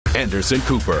Anderson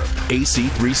Cooper, AC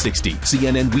 360,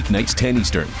 CNN weeknights 10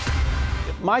 Eastern.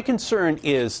 My concern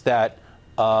is that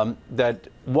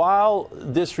while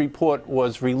this report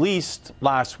was released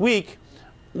last week,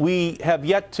 we have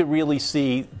yet to really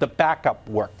see the backup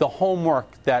work, the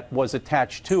homework that was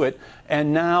attached to it,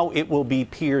 and now it will be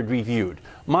peer reviewed.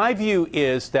 My view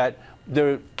is that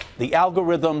the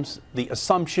algorithms, the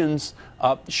assumptions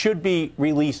should be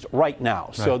released right now,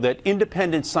 so that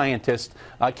independent scientists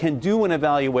can do an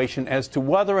evaluation as to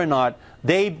whether or not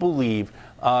they believe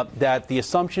that the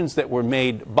assumptions that were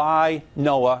made by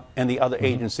NOAA and the other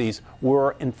agencies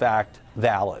were, in fact,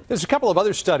 valid. There's a couple of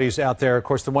other studies out there, of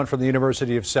course, the one from the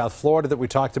University of South Florida that we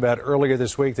talked about earlier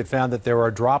this week that found that there are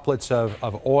droplets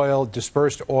of oil,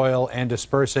 dispersed oil and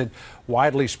dispersant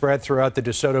widely spread throughout the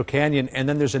DeSoto Canyon. And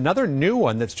then there's another new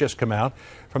one that's just come out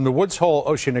from the Woods Hole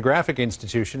Oceanographic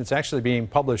Institution. It's actually being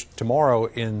published tomorrow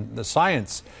in the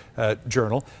Science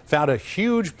Journal. Found a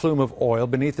huge plume of oil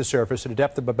beneath the surface at a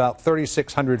depth of about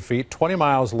 3,600 feet, 20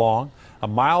 miles long, a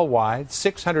mile wide,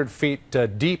 600 feet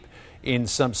deep, in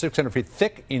some 600 feet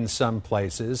thick in some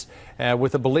places,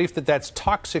 with a belief that that's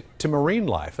toxic to marine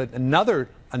life. Another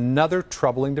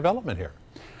troubling development here.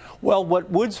 Well, what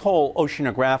Woods Hole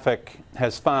Oceanographic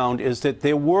has found is that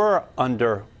there were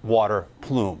underwater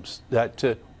plumes that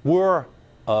were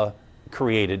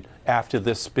created after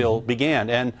this spill began.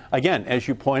 And again, as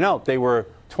you point out, they were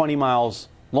 20 miles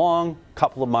long, a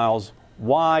couple of miles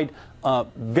wide,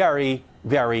 very,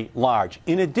 very large.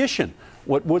 In addition,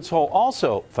 what Woods Hole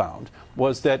also found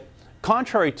was that,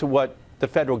 contrary to what the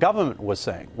federal government was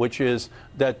saying, which is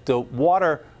that the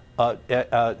water,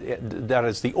 that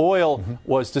is, the oil,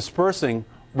 was dispersing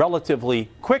relatively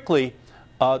quickly,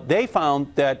 they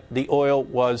found that the oil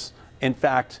was, in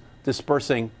fact,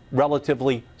 dispersing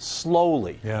relatively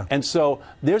slowly. And so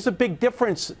there's a big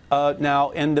difference now,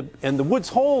 and the Woods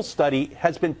Hole study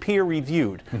has been peer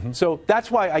reviewed. So that's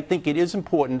why I think it is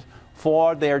important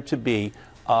for there to be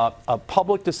a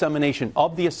public dissemination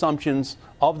of the assumptions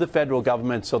of the federal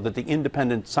government so that the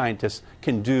independent scientists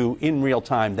can do in real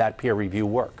time that peer review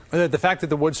work. The fact that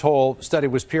the Woods Hole study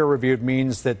was peer reviewed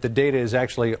means that the data is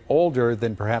actually older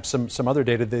than perhaps some other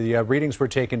data. The readings were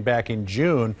taken back in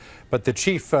June, but the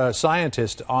chief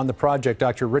scientist on the project,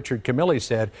 Dr. Richard Camilli,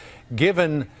 said,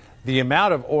 given the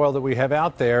amount of oil that we have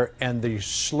out there and the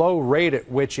slow rate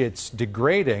at which it's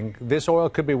degrading, this oil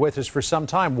could be with us for some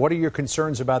time. What are your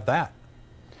concerns about that?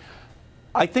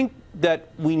 I think that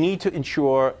we need to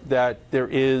ensure that there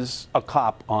is a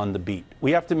cop on the beat.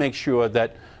 We have to make sure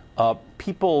that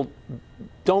people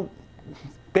don't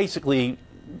basically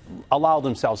allow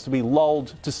themselves to be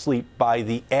lulled to sleep by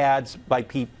the ads by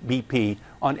BP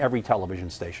on every television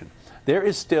station. There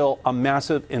is still a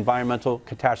massive environmental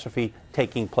catastrophe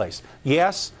taking place.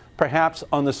 Yes, perhaps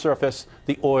on the surface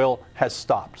the oil has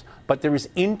stopped, but there is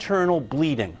internal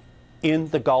bleeding in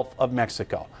the Gulf of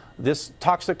Mexico. This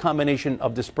toxic combination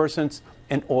of dispersants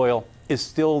and oil is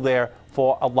still there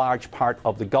for a large part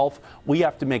of the Gulf. We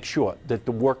have to make sure that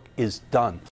the work is done.